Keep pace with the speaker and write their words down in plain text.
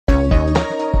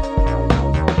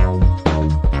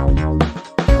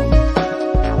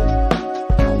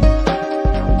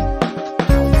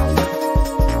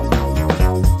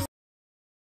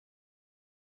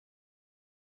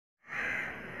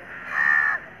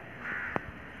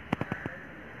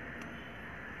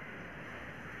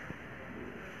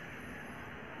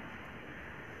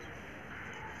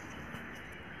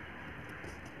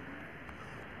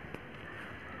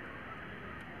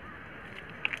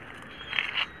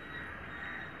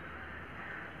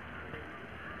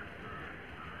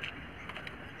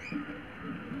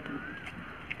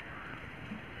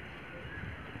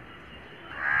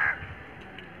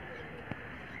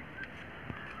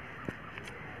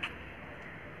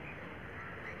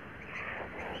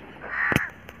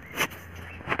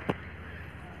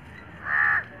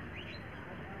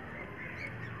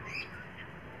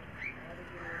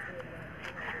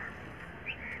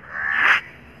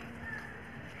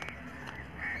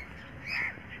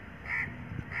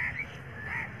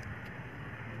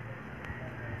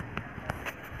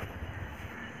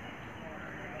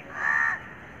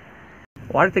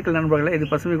வாழ்த்துக்கள் நண்பர்களே. இது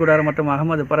பசுமை கூடாரம் மற்றும்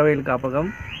அகமது பறவைகள் காப்பகம்,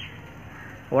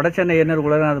 வடசென்னை எண்ணூர்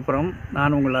உலகநாதபுரம்.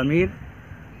 நான் உங்கள் அமீர்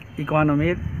இக்வான்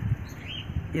அமீர்.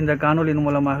 இந்த காணொலியின்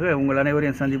மூலமாக உங்கள்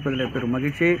அனைவரையும் சந்திப்பதில் பெரும்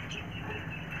மகிழ்ச்சி.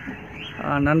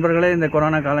 நண்பர்களே, இந்த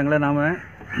கொரோனா காலங்களில் நாம்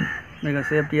மிக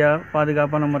சேஃப்டியாக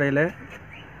பாதுகாப்பான முறையில்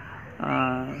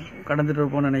கடந்துட்டு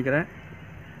இருப்போம்னு நினைக்கிறேன்.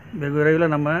 வெகு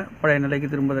விரைவில் நம்ம பழைய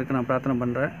நிலைக்கு திரும்புவதற்கு நான் பிரார்த்தனை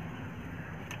பண்ணுறேன்.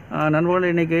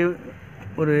 நண்பர்களே, இன்றைக்கி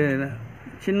ஒரு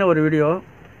சின்ன ஒரு வீடியோ,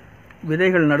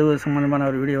 விதைகள் நடுவது சம்பந்தமான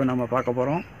ஒரு வீடியோவை நம்ம பார்க்க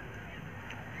போகிறோம்.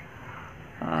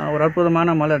 ஒரு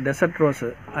அற்புதமான மலர் டெசர்ட் ரோஸு,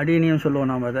 அடீனியம் சொல்லுவோம்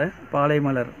நாம் அதை, பாலை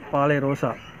மலர், பாலை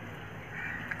ரோசா.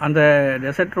 அந்த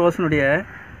டெசர்ட் ரோஸினுடைய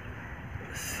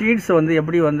சீட்ஸை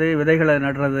எப்படி விதைகளை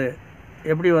நடுறது,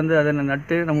 எப்படி அதை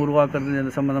நட்டு நம்ம உருவாக்குறது,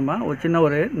 இந்த சம்மந்தமாக ஒரு சின்ன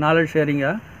ஒரு நாலேஜ்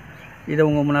ஷேரிங்காக இதை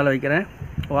உங்கள் முன்னால் வைக்கிறேன்.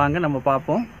 வாங்க நம்ம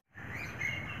பார்ப்போம்.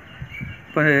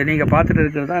 இப்போ நீங்கள் பார்த்துட்டு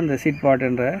இருக்கிறது தான் அந்த சீட்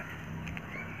பாட்டுன்ற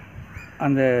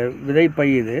அந்த விதைப்பை.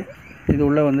 இது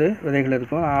உள்ளே விதைகள்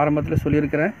இருக்கும். ஆரம்பத்தில்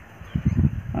சொல்லியிருக்கிறேன்,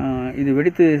 இது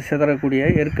வெடித்து சிதறக்கூடிய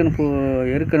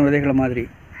எருக்கன் விதைகளை மாதிரி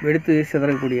வெடித்து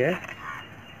சிதறக்கூடிய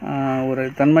ஒரு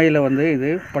தன்மையில்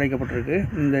இது படைக்கப்பட்டிருக்கு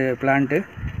இந்த பிளான்ட்டு.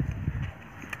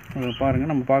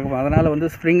 பாருங்கள், நம்ம பார்க்க. அதனால்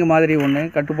ஸ்ப்ரிங் மாதிரி ஒன்று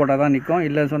கட்டு போட்டால் தான் நிற்கும்.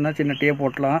 இல்லை சொன்னால் சின்ன டேப்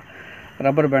போடலாம்,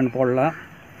 ரப்பர் பேண்ட் போடலாம்.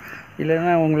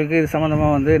 இல்லைன்னா உங்களுக்கு இது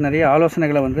சம்மந்தமாக நிறைய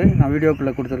ஆலோசனைகளை நான்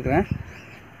வீடியோக்குள்ளே கொடுத்துருக்குறேன்.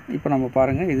 இப்போ நம்ம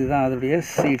பாருங்கள், இதுதான் அதோடைய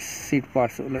சீட்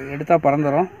பார்ட்ஸ். எடுத்தால்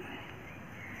பறந்துடும்.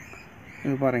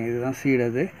 இது பாருங்கள், இதுதான் சீடு.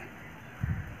 அது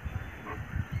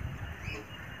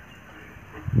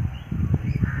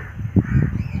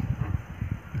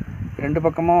ரெண்டு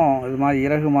பக்கமும் இது மாதிரி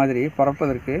இறகு மாதிரி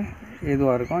பறப்பதற்கு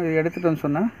ஏதுவாக இருக்கும். இது எடுத்துகிட்டோன்னு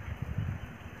சொன்னால்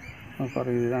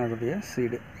பாருங்கள், இதுதான் அதோடைய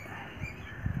சீடு.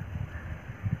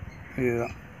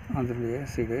 இதுதான் அதோடைய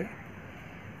சீடு.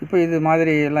 இப்போ இது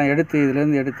மாதிரி எல்லாம்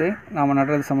இதிலேருந்து எடுத்து நாம்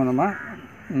நடுறது சம்மந்தமாக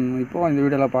இப்போது இந்த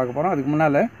வீடியோவில் பார்க்க போகிறோம். அதுக்கு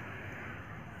முன்னால்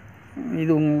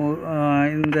இது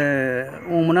இந்த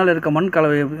முன்னால் இருக்க மண்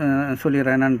கலவையை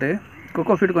சொல்லிடுறேன் என்னான்ட்டு.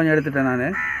 கொக்கோ ஃபீட் கொஞ்சம் எடுத்துட்டேன்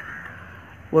நான்.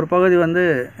 ஒரு பகுதி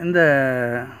இந்த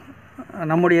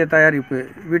நம்முடைய தயாரிப்பு,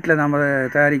 வீட்டில் நம்ம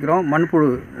தயாரிக்கிறோம்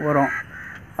மண்புழு உரம்,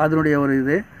 அதனுடைய ஒரு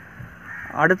இது.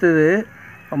 அடுத்தது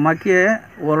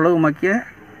ஓரளவு மக்கிய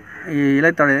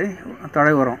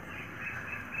தழை உரம்,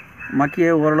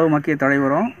 ஓரளவு மக்கிய தழை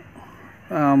உரம்,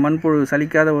 மண்புழு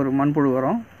சலிக்காத ஒரு மண்புழு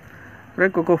உரம்,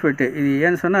 அப்புறம் கொக்கோ ஃபீட்டு. இது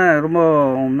ஏன்னு சொன்னால் ரொம்ப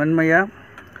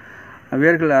மென்மையாக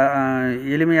வேர்கள்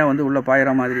எளிமையாக உள்ளே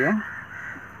பாயிற மாதிரியும்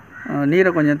நீரை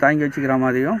கொஞ்சம் தாங்கி வச்சுக்கிற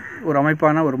மாதிரியும் ஒரு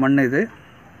அமைப்பான ஒரு மண் இது.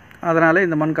 அதனால்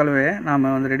இந்த மண் கலவையை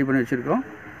நாம் ரெடி பண்ணி வச்சுருக்கோம்.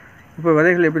 இப்போ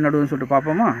விதைகள் எப்படி நடுவுன்னு சொல்லிட்டு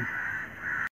பார்ப்போமா.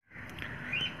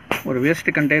 ஒரு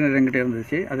வேஸ்ட்டு கண்டெய்னர் என்கிட்ட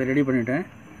இருந்துச்சு, அதை ரெடி பண்ணிவிட்டேன்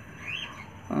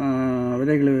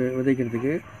விதைகள்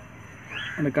விதைக்கிறதுக்கு.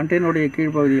 அந்த கண்டெய்னருடைய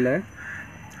கீழ்ப்பகுதியில்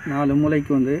 4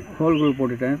 மூலைக்கு ஹோல்கள்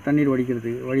போட்டுட்டேன், தண்ணீர்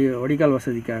வடிக்கிறதுக்கு, வடிகால்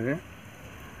வசதிக்காக.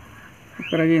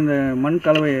 பிறகு இந்த மண்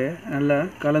கலவையை நல்லா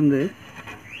கலந்து,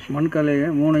 மண் கலவையை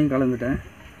 3ஐயும் கலந்துட்டேன்.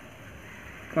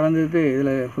 கலந்துட்டு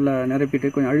இதில் ஃபுல்லாக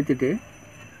நிரப்பிட்டு கொஞ்சம் அழுத்திட்டு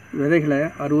விதைகளை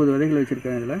 60 விதைகளை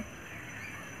வச்சுருக்கேன். இதில்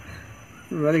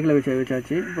விதைகளை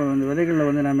வச்சாச்சு. இப்போ அந்த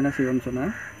விதைகளில் நாம் என்ன செய்வோம்னு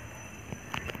சொன்னால்,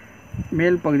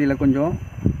 மேல் பகுதியில் கொஞ்சம்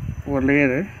ஒரு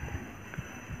லேயரு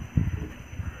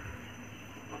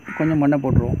கொஞ்சம் மண்ணை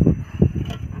போட்டுருவோம்.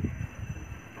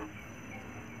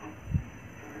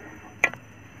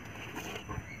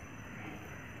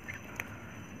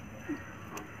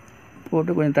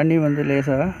 போட்டு கொஞ்சம் தண்ணி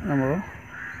லேசாக நம்ம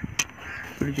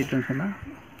பிடிச்சிட்டோன்னு சொன்னால்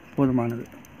போதுமானது.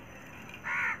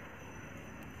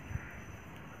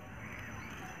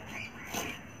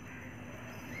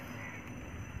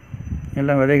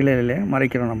 எல்லாம் விதைகளிலே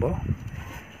மறைக்கிறோம் நம்ம.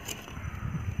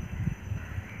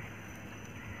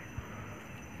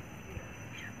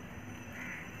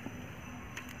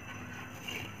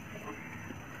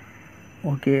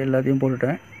 ஓகே, எல்லாத்தையும்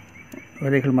போட்டுட்டேன்.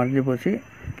 விதைகள் மறைஞ்சி போச்சு.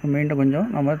 இப்போ மீண்டும் கொஞ்சம்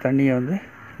நம்ம தண்ணியை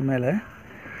மேலே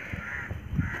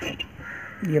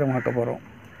ஈரமாக்க போகிறோம்.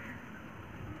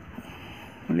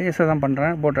 லேசாக தான்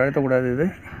பண்ணுறேன், போட்டு அழுத்தக்கூடாது. இது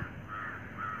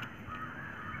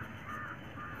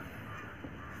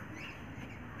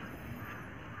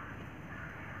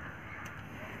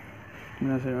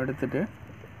எடுத்துட்டு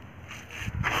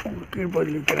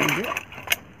கீழ்ப்பகுதியில் வைக்கிறாங்க.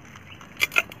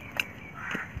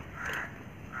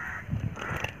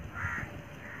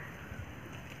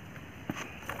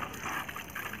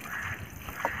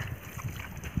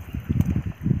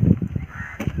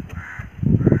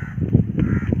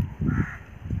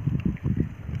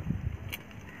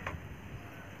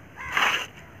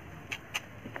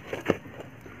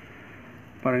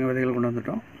 பாருங்கள், விதைகள் கொண்டு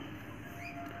வந்துட்டோம்.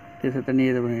 தண்ணி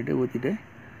இதை பண்ணிவிட்டு ஊற்றிட்டு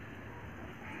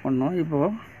பண்ணோம்.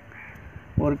 இப்போது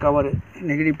ஒரு கவர்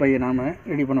நெகிழி பையை நாம்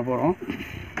ரெடி பண்ண போகிறோம்.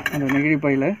 அந்த நெகிழி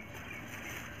பையில்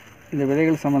இந்த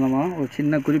விதைகள் சம்மந்தமாக ஒரு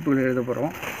சின்ன குறிப்புகள் எழுத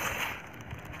போகிறோம்.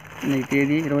 இன்றைக்கி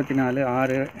தேதி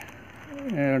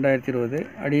 24/6/2020.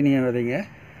 அடினியம் விதைங்க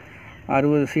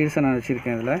 60 சீட்ஸை நான்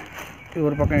வச்சுருக்கேன். இதில் இது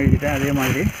ஒரு பக்கம் எழுதிட்டேன். அதே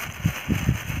மாதிரி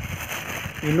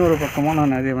இன்னொரு பக்கமும்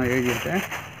நான் அதே மாதிரி எழுதியிருக்கேன்.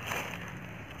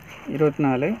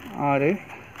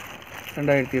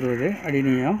 24/6/2020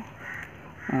 அடினியம்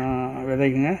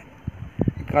விதைங்க.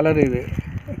 இது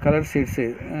கலர் சீட்ஸு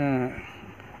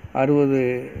 60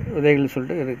 விதைகள்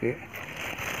சொல்லிட்டு இருக்குது.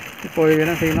 இப்போ இது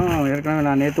என்ன செய்யணும், ஏற்கனவே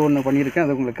நான் நேற்று ஒன்று பண்ணியிருக்கேன்,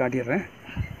 அதை உங்களுக்கு காட்டிடுறேன்.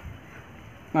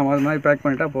 நான் அது மாதிரி பேக்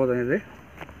பண்ணிட்டா போதும்.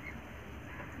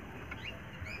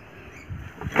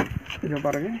 இதை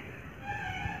பாருங்கள்,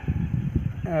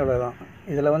 அவ்வளோதான்.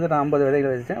 இதில் வந்து நான் 50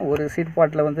 விதைகள் வச்சேன். ஒரு சீட்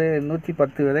பாட்டில் வந்து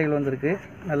 110 விதைகள் வந்துருக்கு.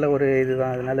 நல்ல ஒரு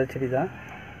இதுதான், அது நல்ல செடி தான்.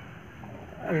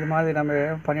 இது மாதிரி நம்ம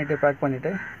பண்ணிவிட்டு பேக்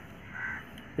பண்ணிவிட்டு,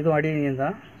 இதுவும் அடினியம்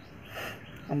தான்.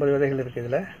 50 விதைகள் இருக்குது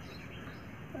இதில்.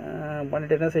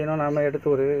 பண்ணிவிட்டு என்ன செய்யணும், நாம் எடுத்து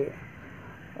ஒரு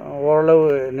ஓரளவு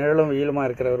நிழலும் வெயிலுமாக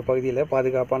இருக்கிற ஒரு பகுதியில்,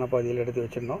 பாதுகாப்பான பகுதியில் எடுத்து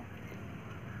வச்சிடணும்.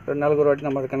 2 நாளுக்கு ஒரு வாட்டி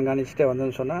நம்ம அதை கண்காணிச்சுட்டே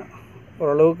வந்தோம்னு சொன்னால்,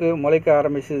 ஓரளவுக்கு முளைக்க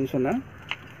ஆரம்பிச்சதுன்னு சொன்னால்,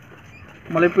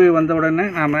 முளைப்பு வந்த உடனே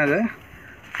நாம் அதை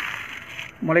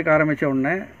முளைக்க ஆரம்பித்த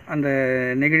உடனே அந்த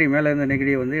நெகிழி மேலே இருந்த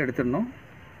நெகிழியை வந்து எடுத்துடணும்.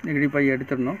 நெகிழி பையை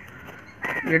எடுத்துடணும்.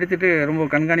 எடுத்துகிட்டு ரொம்ப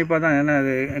கண்காணிப்பாக தான், ஏன்னா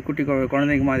அது குட்டி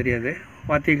குழந்தைங்க மாதிரி அது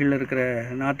பாத்திகளில் இருக்கிற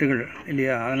நாற்றுகள்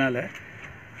இல்லையா, அதனால்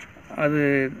அது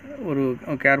ஒரு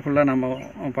கேர்ஃபுல்லாக நம்ம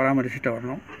பராமரிச்சுட்டு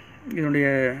வரணும். இதனுடைய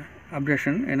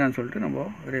அப்டேஷன் என்னன்னு சொல்லிட்டு நம்ம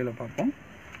விரைவில் பார்ப்போம்.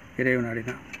 இறைவன் நாடி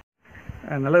தான்.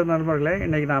 நல்லது நண்பர்களே,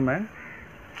 இன்றைக்கி நாம்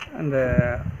அந்த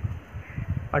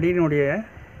அடியினுடைய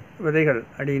விதைகள்,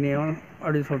 அடினியம்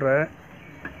அப்படின்னு சொல்கிற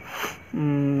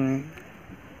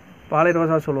பாலை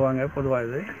ரோசா சொல்லுவாங்க பொதுவாக.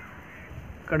 இது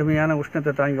கடுமையான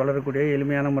உஷ்ணத்தை தாங்கி வளரக்கூடிய,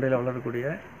 எளிமையான முறையில் வளரக்கூடிய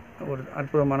ஒரு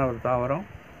அற்புதமான ஒரு தாவரம்.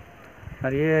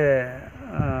 நிறைய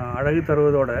அழகு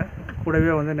தருவதோட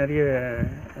கூடவே வந்து நிறைய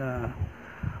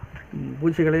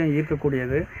பூச்சிகளையும்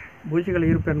ஈர்க்கக்கூடியது. பூச்சிகள்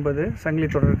ஈர்ப்பு என்பது சங்கிலி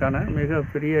தொடருக்கான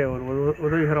மிகப்பெரிய ஒரு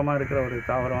உதவிகரமாக இருக்கிற ஒரு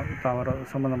தாவரம்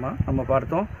சம்மந்தமாக நம்ம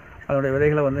பார்த்தோம். அதனுடைய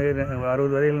விதைகளை வந்து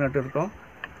 60 விதைகள் நட்டுருக்கோம்.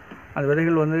 அந்த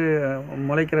விதைகள் வந்து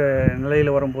முளைக்கிற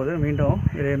நிலையில் வரும்போது மீண்டும்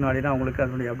இறைவன் நாடினா அவங்களுக்கு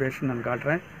அதனுடைய அப்டேஷன் நான்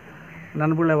காட்டுறேன்.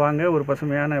 நண்பர்களை வாங்க, ஒரு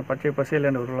பசுமையான பச்சை பசையில்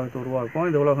என்ற ஒரு உலகத்தை உருவாக்கும்.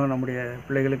 இந்த உலகம் நம்முடைய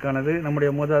பிள்ளைகளுக்கானது. நம்முடைய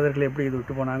மூதாதையர்கள் எப்படி இது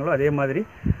விட்டு போனாங்களோ அதே மாதிரி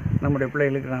நம்முடைய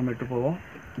பிள்ளைகளுக்கு நாம் விட்டு போவோம்.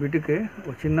 வீட்டுக்கு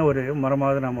ஒரு சின்ன ஒரு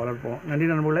மரமாவது நாம் வளர்ப்போம். நன்றி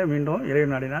நண்பர்களே. மீண்டும்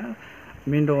இறைவன் நாடினா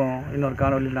மீண்டும் இன்னொரு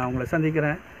காணொலியில் நான் உங்களை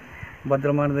சந்திக்கிறேன்.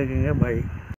 பத்திரமா இருந்துக்குங்க. பை.